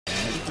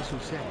sul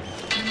serio.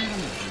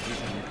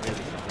 Bisogna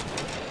credere.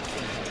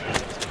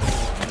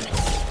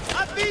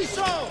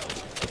 Avviso!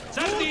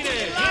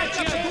 Sardine,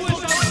 10-2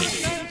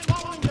 soldi!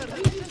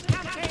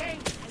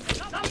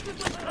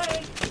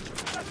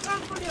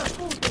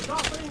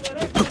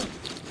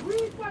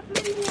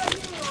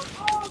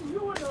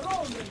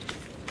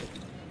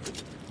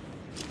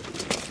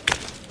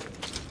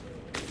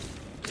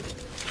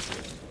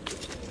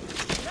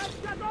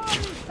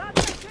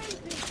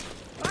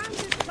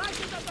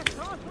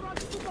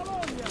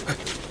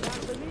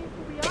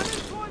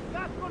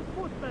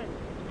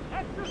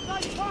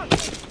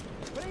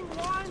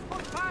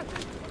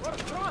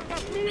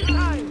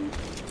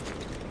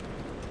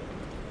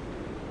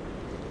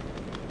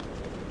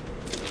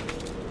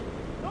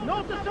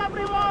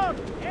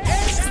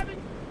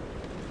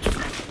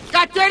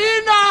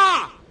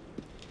 Caterina!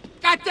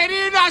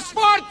 Caterina,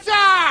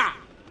 Sforza!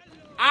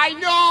 I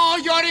know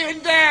you're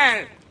in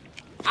there!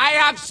 I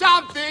have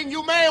something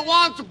you may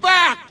want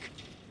back!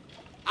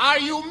 Are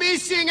you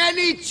missing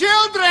any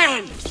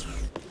children?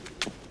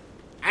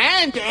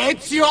 And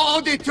Ezio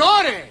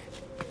Auditore!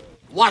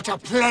 What a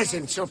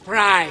pleasant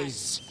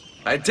surprise!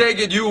 I take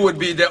it you would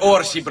be the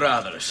Orsi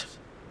brothers.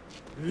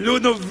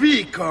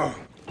 Ludovico!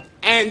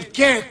 And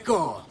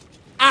Checco,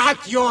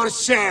 at your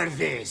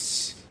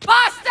service!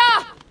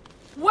 Basta!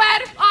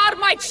 Where are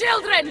my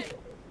children?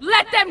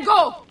 Let them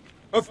go!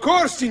 Of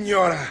course,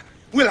 Signora.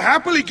 We'll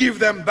happily give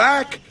them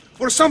back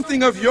for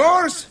something of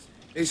yours.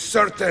 A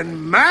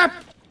certain map.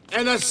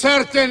 And a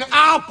certain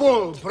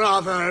apple,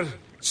 brother.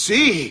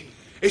 See,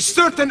 a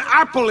certain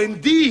apple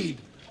indeed.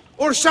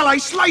 Or shall I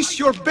slice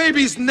your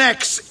baby's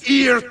necks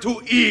ear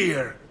to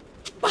ear?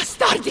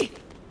 Bastardi!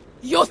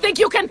 You think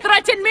you can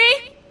threaten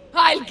me?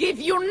 I'll give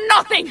you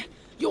nothing!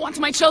 You want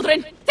my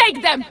children?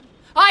 Take them!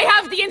 I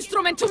have the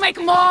instrument to make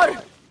more!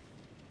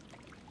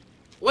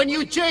 When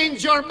you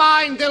change your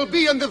mind, they'll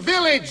be in the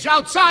village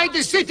outside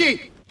the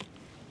city.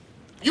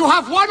 You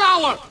have 1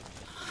 hour.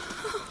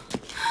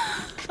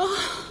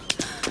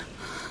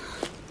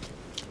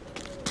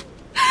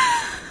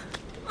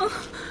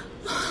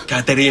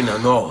 Caterina,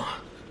 no.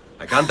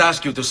 I can't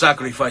ask you to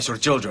sacrifice your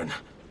children.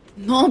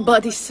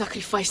 Nobody's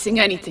sacrificing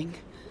anything.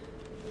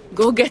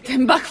 Go get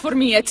them back for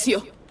me,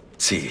 Ezio.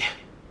 See,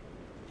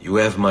 you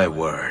have my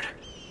word.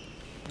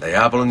 The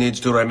apple needs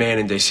to remain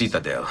in the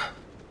citadel.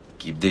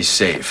 Keep this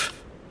safe.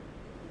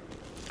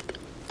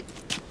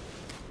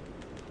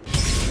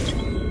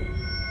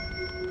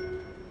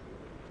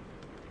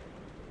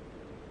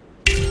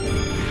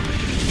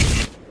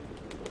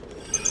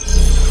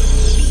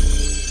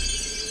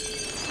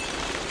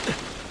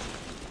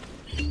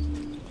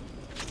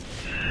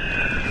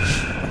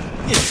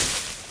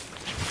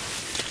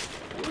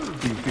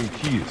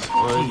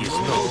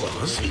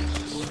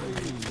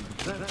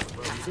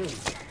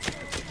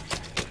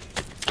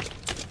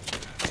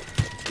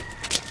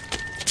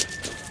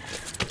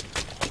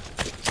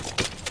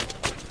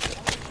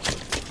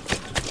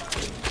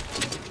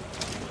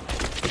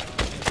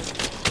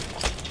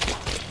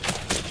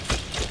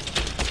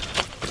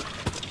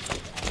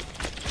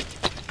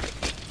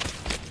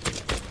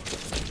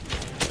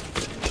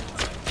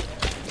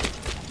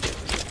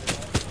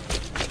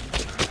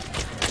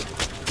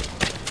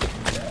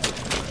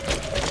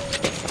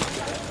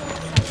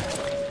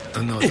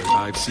 Another.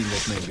 I've seen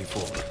that name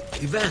before.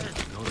 Ivan.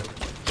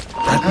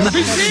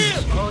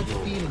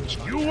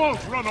 You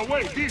won't run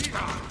away this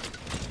time!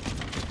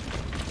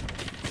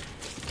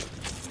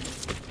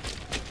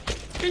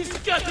 He's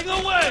getting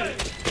away!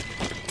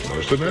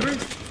 Mercenary?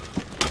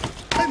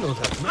 I know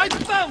that. I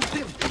found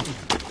him!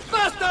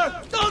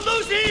 Faster! Don't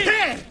lose him!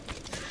 There!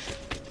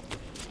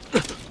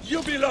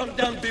 You belong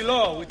down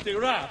below with the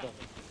rabble.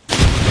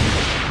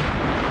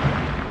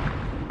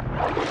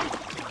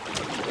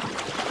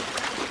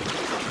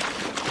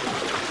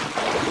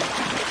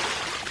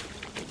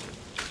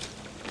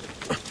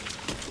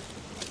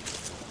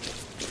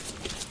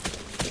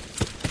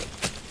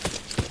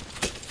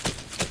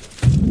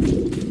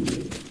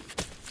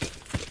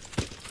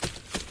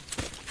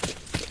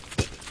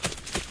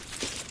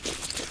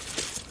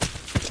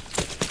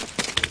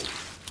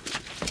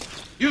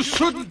 You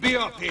shouldn't be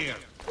up here!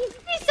 Is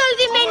this all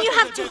the men you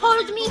have to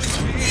hold me?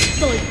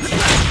 Don't.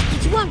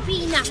 It won't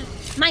be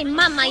enough. My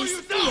mama is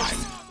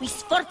fierce. We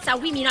Sforza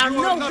women are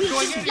no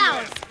wilting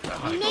flowers.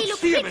 We may look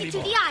pretty to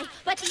the eye,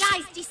 but the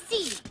eyes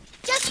deceive.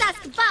 Just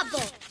ask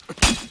Babbo.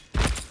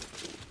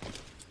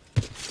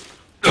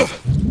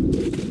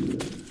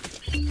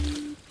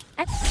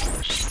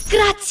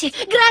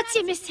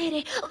 Grazie,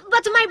 messere.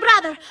 But my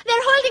brother,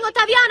 they're holding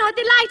Ottaviano at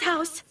the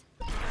lighthouse.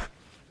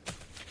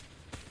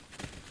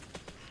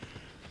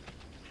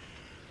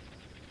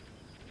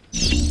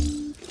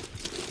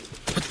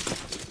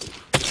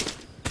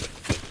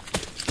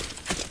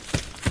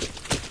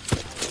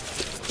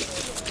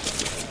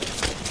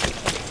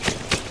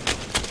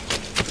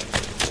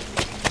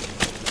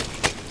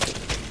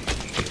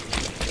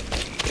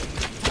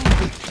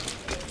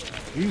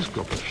 He's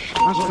got a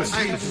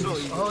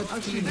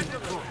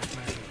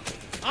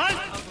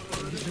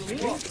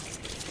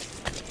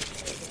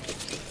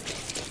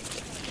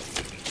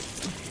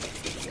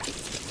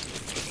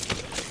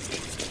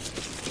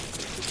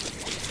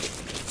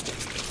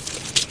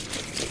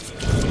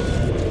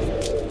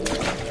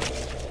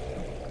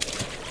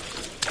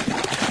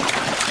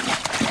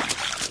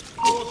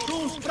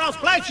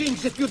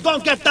lynchings if you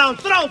don't get down,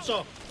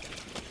 Tronzo!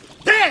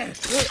 There!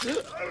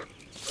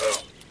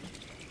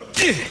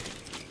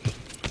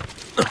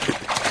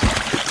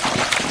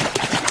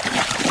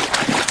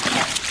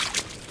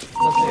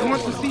 You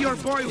want to see your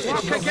boy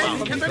walk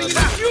again, Caterina?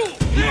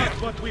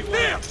 That's what we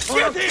want.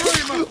 Or I'll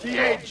throw him off the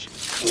edge.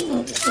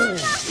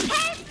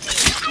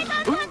 I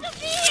don't want to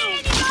be here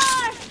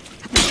anymore!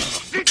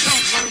 Sit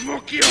down,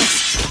 Marmocchio!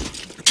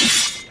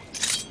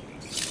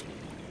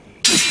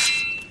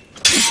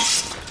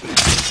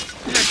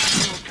 Let's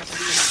go,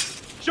 Caterina.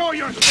 Show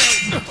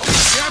yourself!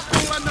 The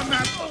apple on the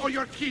map, or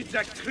your kid's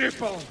a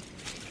cripple.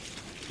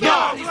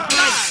 No, he's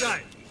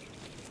blindside!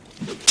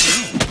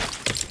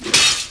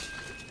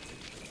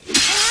 I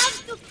have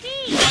to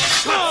pee!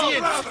 Oh,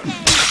 brother!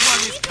 This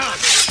one is done!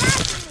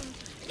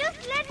 Just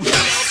let me go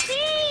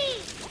pee!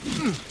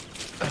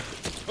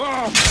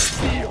 Oh,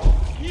 Dio!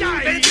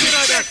 Vedi,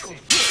 ragazzi!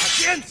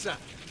 Pazienza!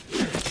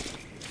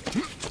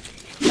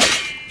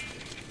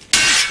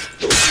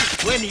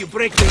 When you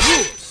break the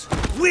rules,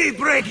 we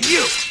break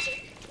you!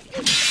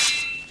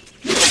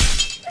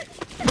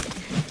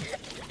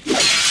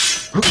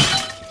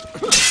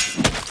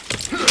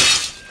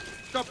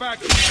 Stop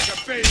acting like a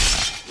baby!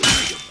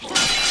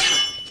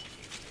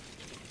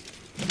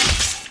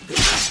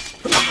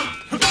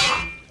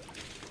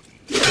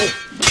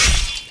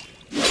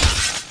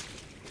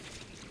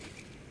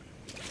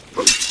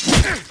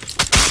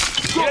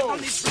 Get on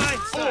his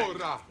blind side!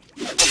 Ora!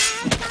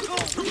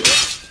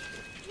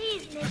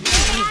 Please, Nick, I'm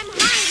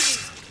hungry!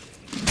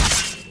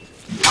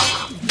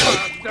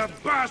 The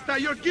bastard!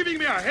 You're giving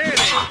me a headache!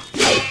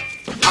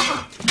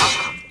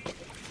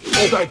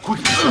 Dai, quick,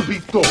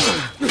 subito!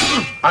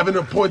 I have an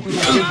appointment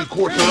with the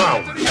court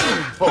around.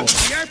 Oh.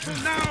 The apple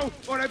now,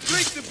 or I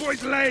break the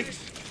boy's legs!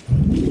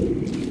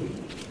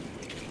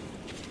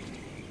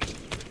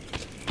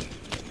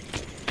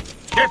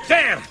 Get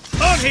there!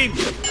 On him!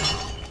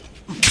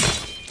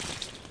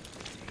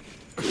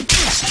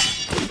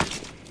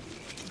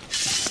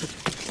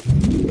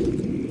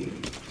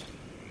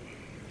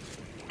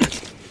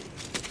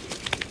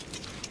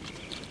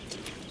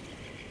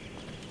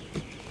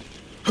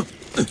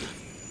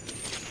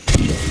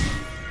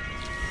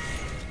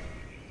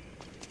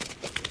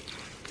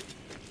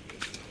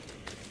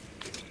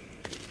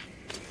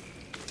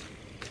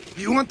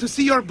 You want to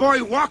see your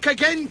boy walk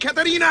again,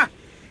 Caterina?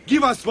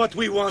 Give us what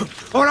we want,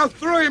 or I'll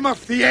throw him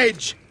off the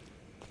edge!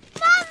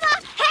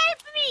 Mama,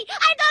 help me!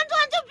 I don't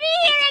want to be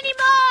here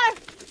anymore!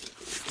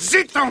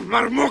 Sit down,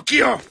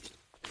 Marmocchio!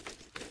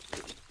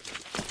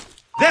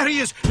 There he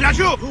is!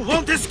 Laggiù!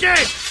 Won't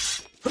escape!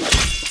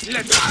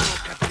 Let's go,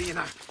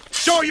 Caterina!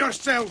 Show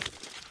yourself!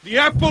 The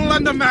apple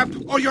on the map,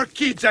 or your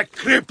kid's a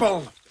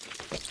cripple!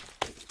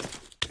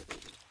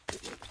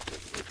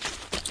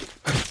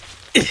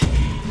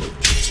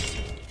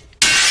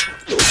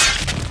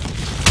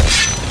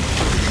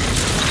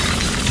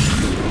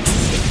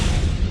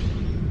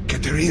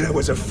 Caterina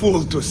was a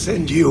fool to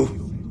send you.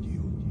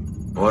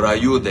 Or are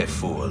you the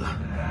fool,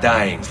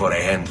 dying for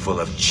a handful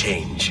of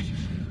change?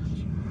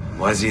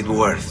 Was it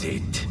worth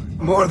it?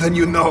 More than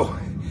you know.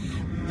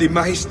 The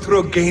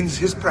maestro gains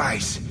his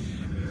price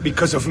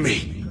because of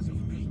me.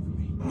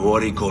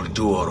 Muori col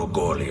tuo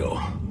orgoglio,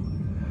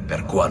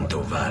 per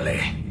quanto vale.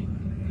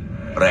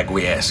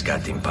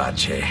 Requiescat in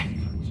pace.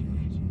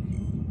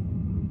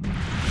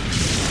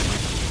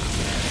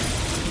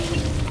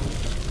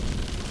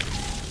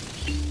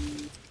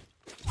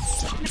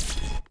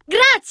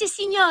 Grazie,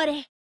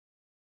 signore!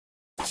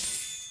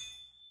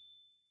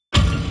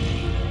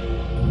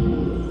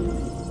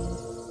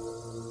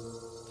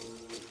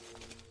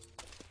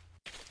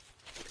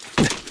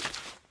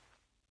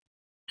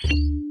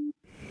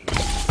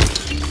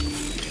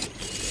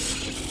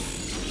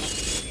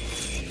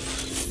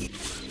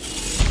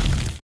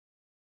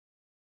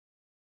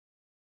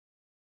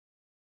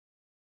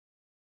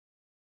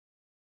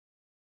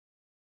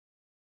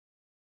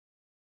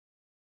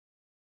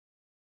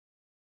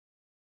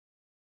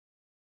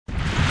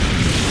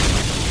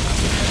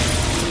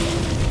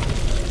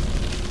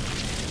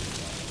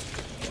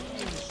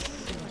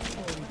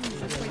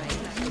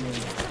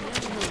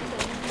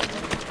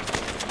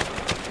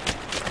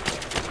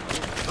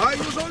 I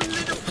use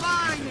only the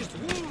finest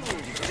wool,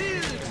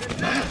 silks,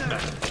 and leather.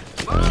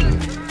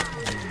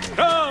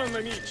 Come,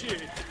 amici.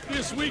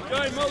 This week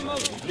I'm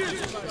almost busy.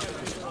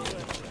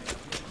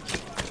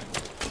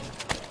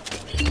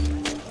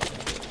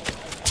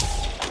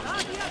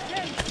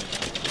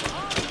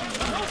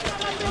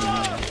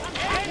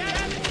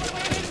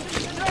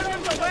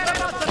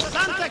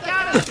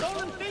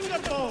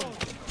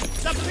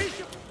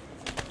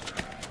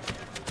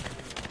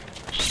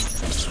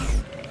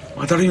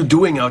 What are you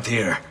doing out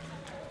here?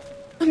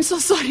 I'm so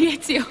sorry,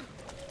 Ezio.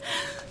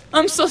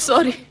 I'm so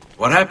sorry.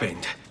 What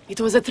happened?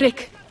 It was a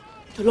trick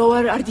to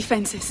lower our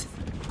defenses.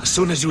 As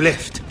soon as you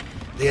left,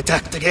 they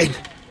attacked again.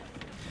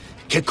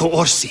 Checco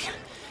Orsi,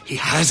 he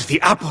has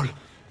the apple.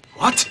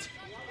 What?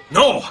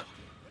 No!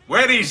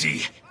 Where is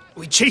he?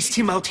 We chased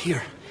him out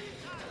here,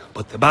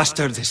 but the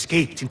bastards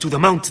escaped into the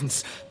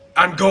mountains.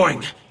 I'm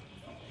going.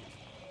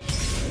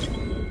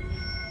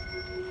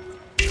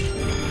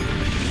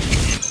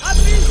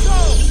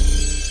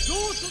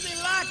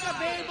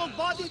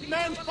 able-bodied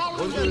man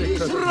following the lead.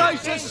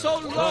 Price is so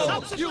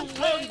low, you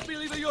won't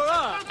believe your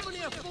eyes.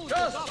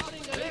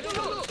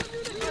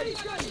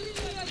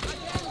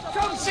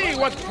 Come see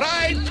what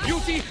pride,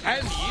 beauty,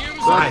 and years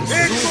Fine. of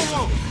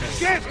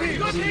Get me!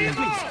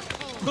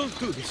 Don't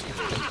do this.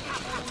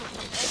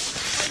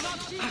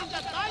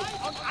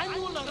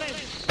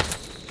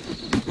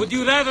 Would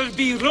you rather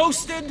be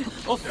roasted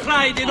or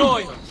fried in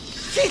oil?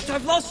 Shit,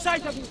 I've lost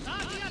sight of you.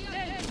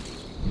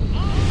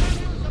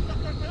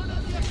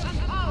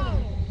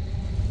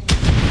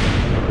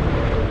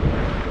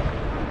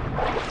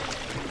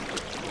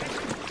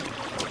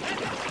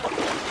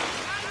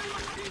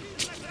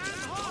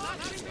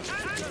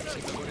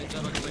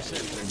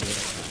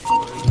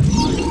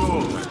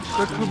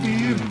 That could be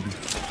him.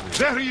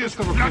 There he is,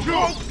 the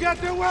recruit.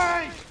 Get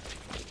away!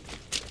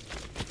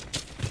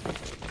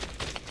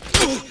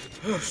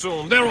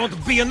 Soon there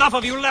won't be enough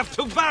of you left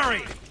to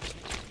bury.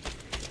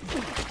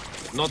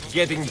 Not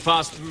getting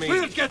past me.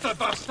 We'll get the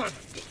bastard!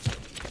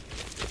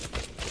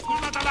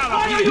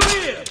 Why are you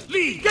here?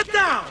 Lee, get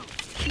down!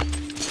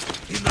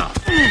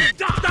 Enough!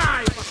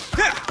 Die!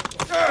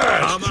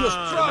 Come Just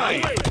on.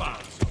 try!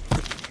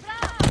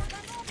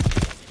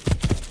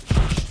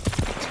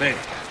 Stay.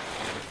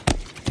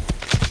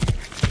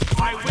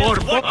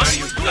 What are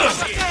you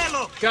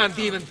doing? Can't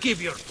even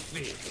give your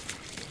fee.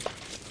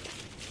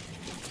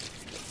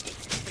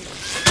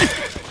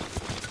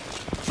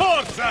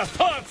 Forza!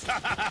 Forza!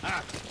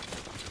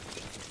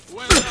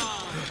 Well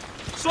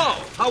done. So,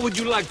 how would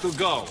you like to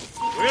go?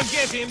 We'll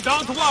get him,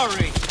 don't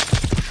worry.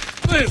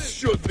 This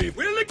should be...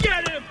 We'll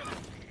get him!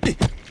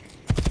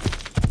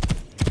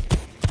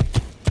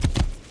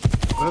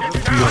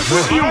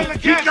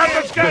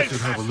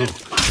 Let's have a look.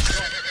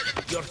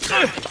 Your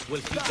time will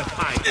feed the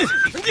pie.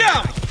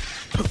 Yeah!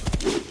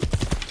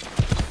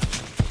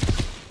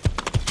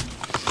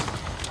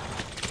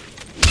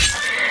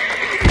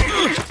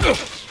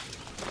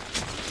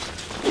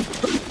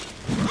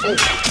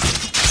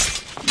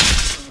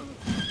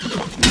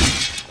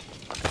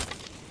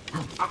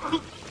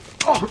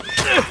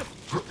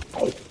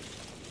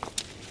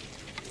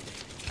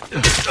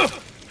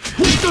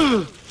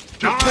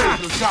 Just pay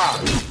the guy.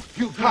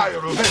 He'll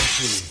tire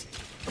eventually.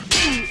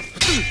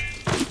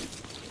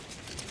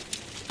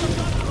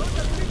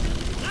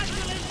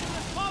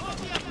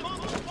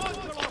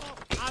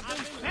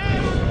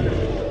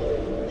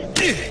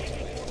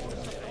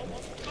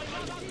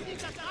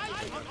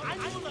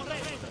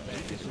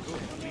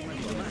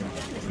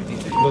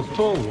 The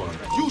tall one.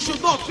 You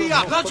should not be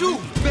up, Laju!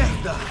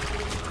 Merda!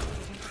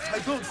 I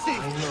don't think...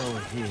 I know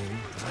him.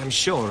 I'm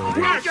sure of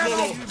it.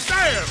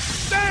 There!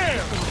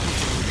 There!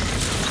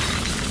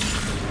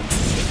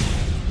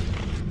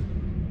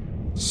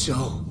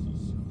 So...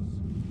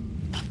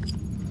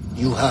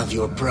 you have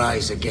your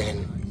prize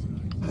again.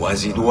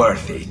 Was it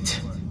worth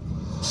it?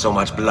 So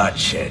much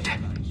bloodshed.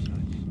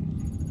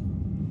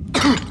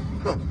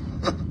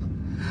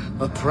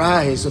 A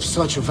prize of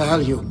such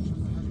value.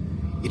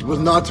 It will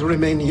not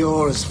remain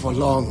yours for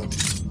long.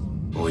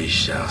 We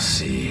shall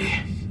see.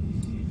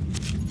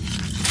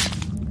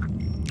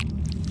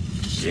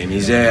 Le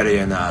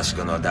miserie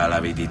nascono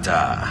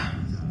dall'avidità.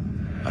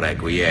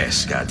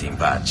 Requiescat in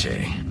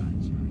pace.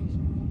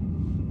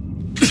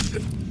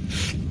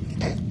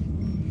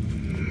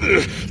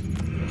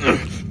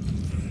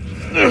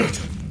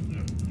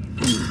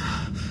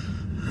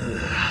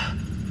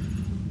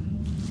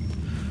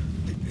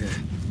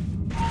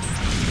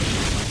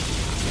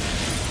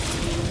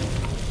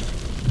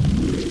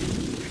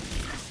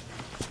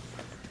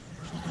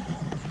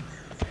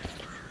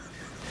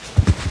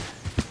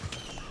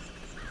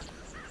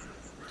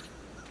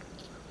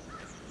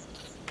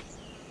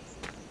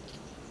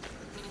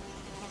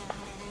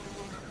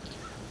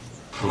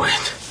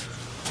 Wait.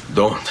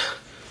 Don't.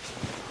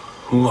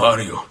 Who are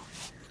you?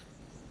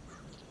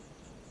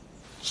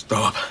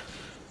 Stop.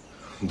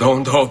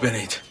 Don't open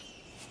it.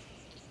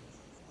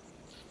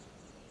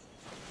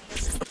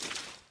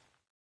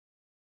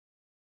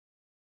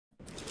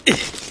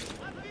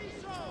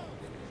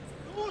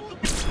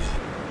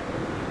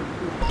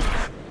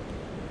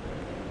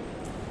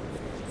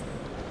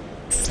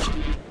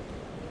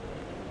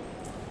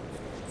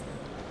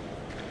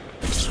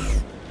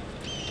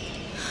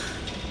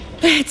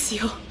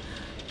 Ezio,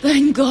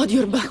 thank God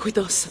you're back with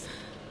us.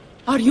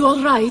 Are you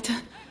all right?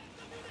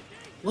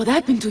 What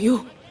happened to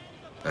you?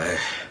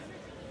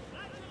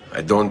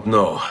 I don't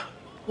know.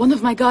 One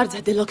of my guards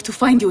had the luck to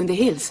find you in the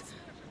hills,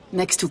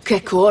 next to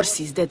Keko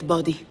Orsi's dead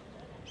body.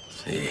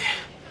 See,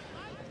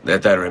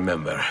 that I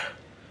remember.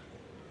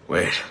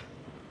 Wait,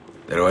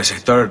 there was a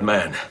third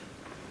man.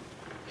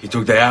 He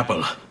took the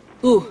apple.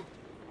 Who?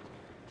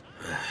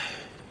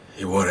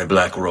 He wore a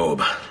black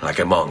robe, like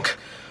a monk.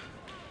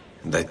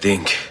 And I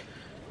think...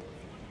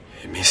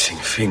 a missing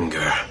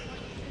finger.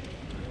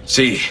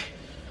 See,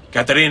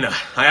 Caterina,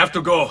 I have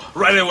to go,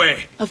 right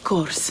away. Of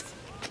course.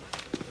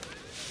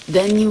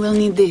 Then you will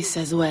need this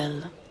as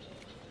well.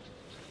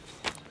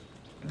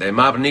 The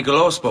map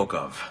Niccolo spoke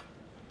of.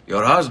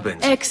 Your husband.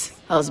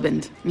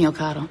 Ex-husband, mio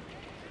caro.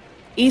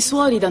 He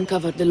swore he'd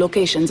uncovered the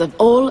locations of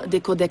all the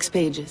Codex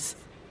pages.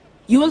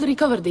 You will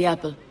recover the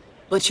apple,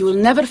 but you will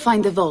never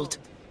find the vault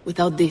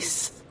without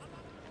this.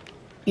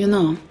 You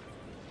know,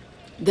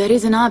 there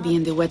is an abbey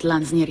in the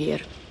wetlands near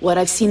here, where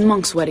I've seen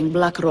monks wearing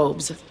black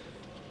robes.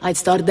 I'd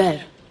start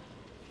there.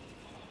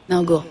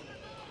 Now go.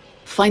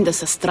 Find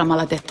us a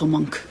stramaladetto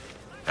monk.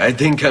 I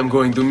think I'm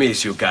going to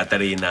miss you,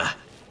 Caterina.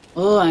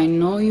 Oh, I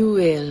know you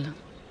will.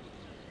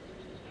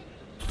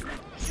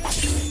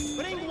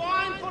 Bring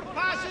wine for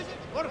passage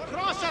or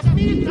cross at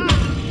mealtime.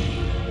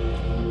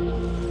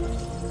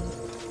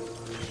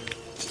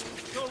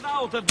 Sold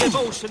out of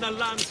devotional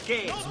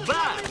landscapes.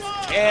 Bad.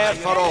 Air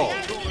for all.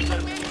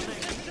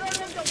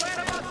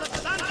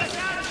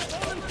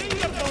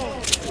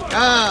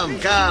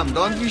 Come,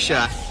 don't be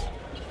shy.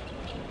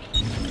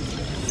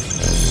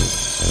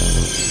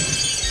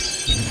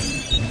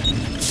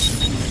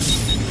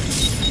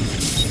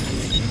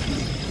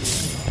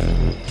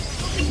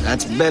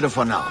 That's better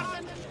for now.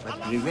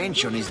 But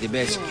prevention is the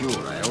best cure,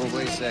 I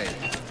always say.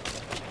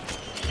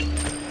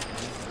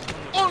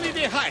 Only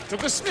the height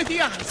of the smithy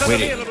arms are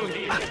available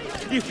here.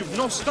 If you've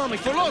no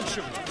stomach for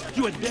luxury,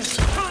 you had best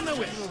run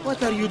away.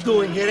 What are you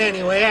doing here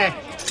anyway, eh?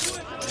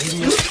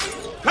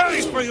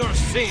 Perish for your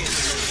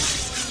sins.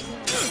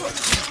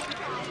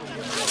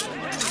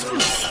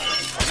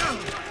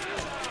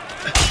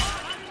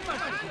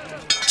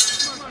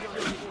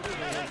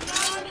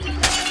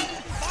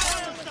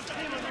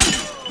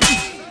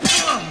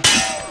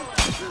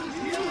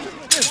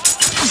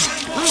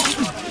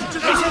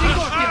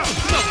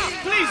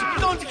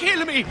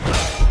 Kill me!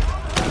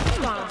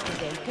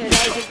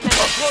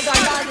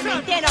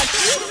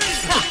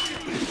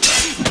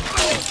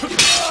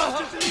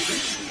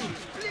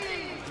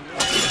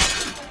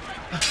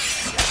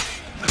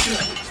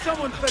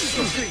 Someone fetch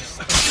the priest.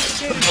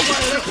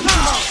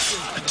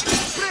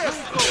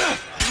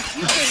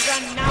 You can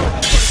run now.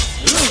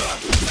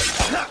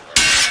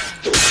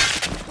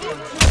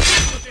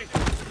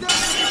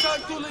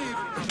 Time to leave.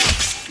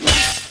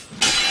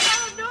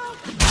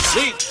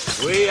 See,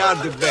 we are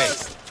the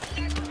best.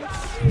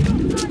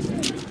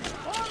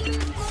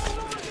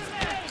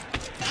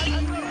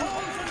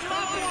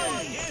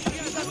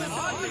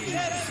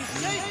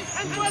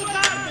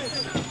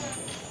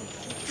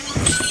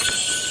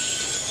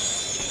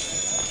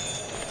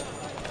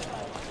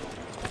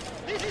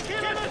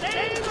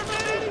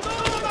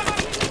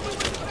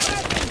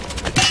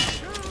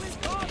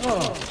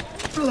 Oh,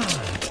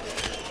 blood!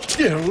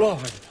 Dear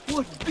Lord,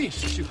 what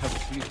beasts you have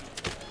killed!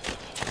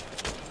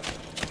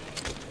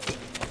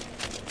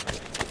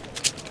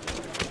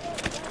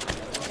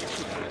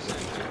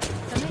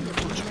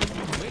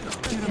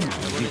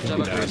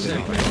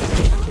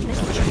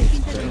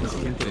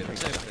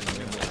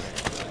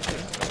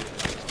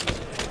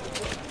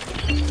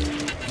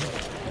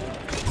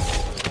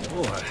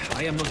 Oh,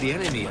 I am not the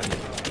enemy.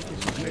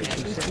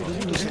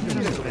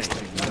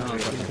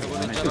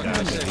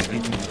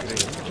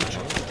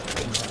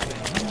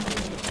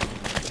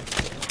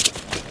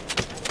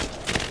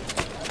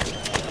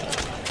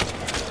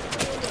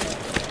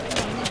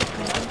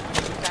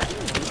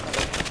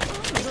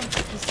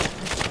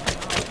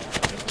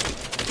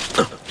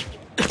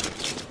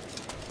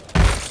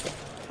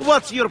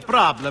 What's your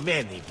problem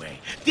anyway?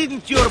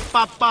 Didn't your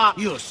papa...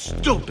 You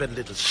stupid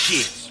little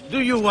shit.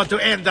 Do you want to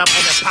end up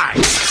on a pie?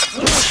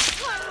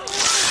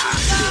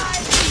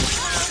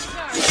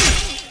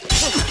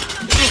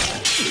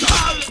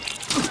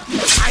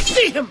 I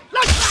see him!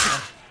 Look!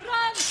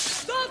 Run!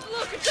 Don't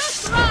look!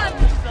 Just run!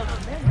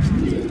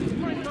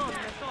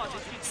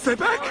 Stay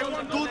back!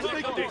 Don't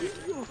make this!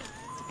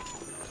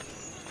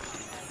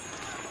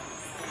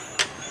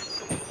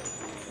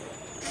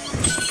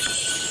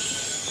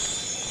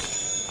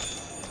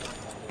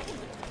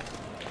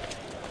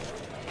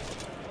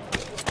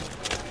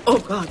 Oh,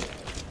 God.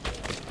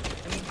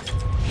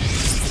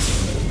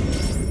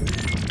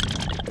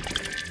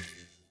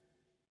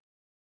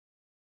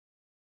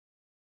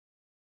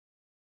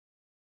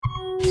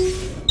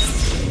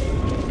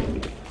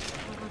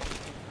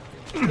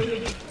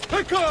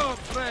 Pick up,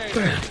 Frank!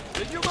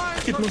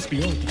 It must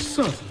be all the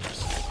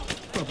Southerners.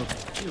 Probably.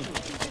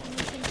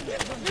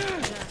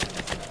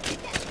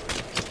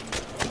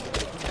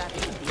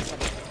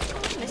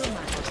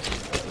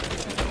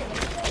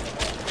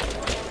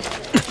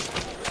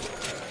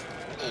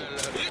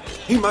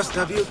 He must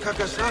have you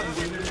Kakasari.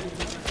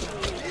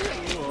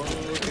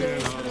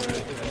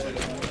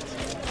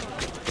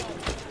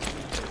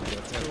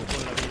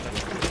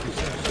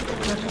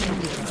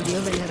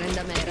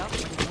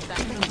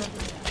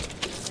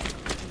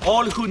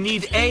 All who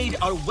need aid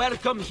are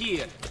welcome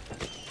here.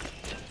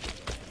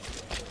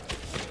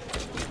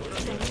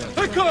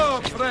 Pick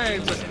up,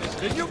 friends!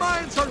 The new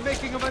mines are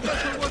making a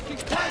vessel working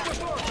quite a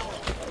lot.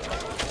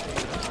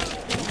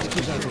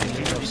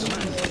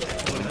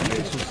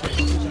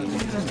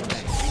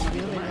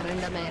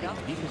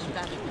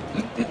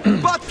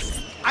 But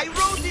I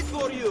wrote it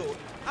for you,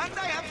 and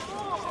I have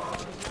more.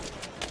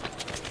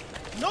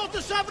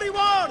 Notice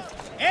everyone!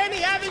 Any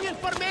having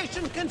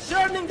information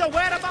concerning the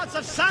whereabouts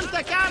of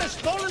Santa Cara's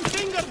stolen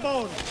finger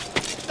bone,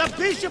 The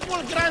bishop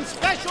will grant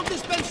special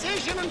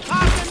dispensation and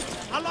pardon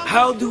along...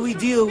 How do we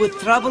deal with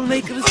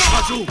troublemakers?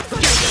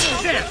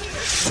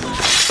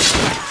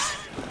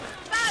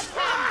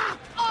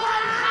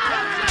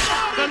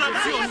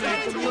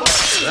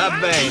 Va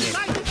bene.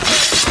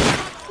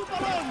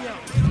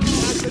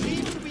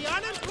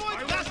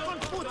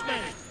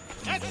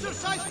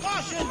 Exercise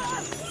caution.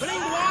 Bring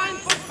wine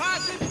for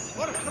passage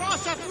or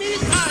cross at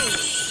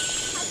mealtime.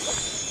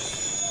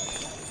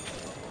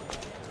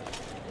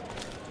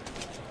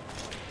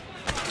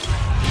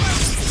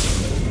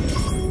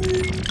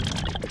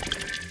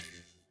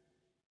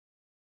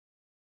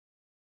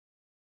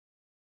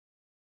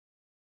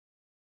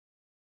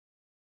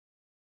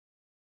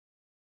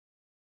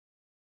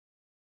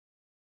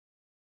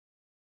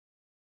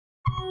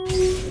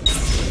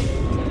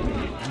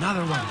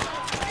 Another one.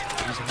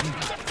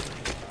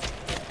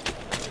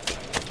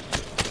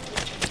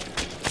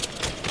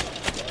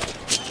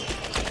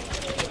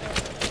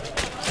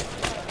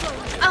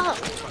 Oh.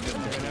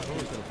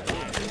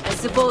 I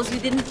suppose you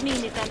didn't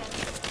mean it, then.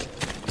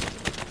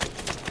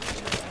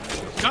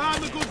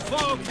 Come, good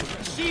folk.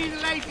 See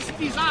the latest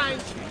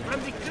designs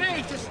from the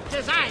greatest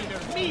designer,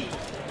 me.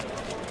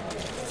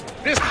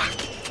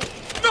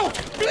 No,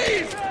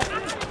 please!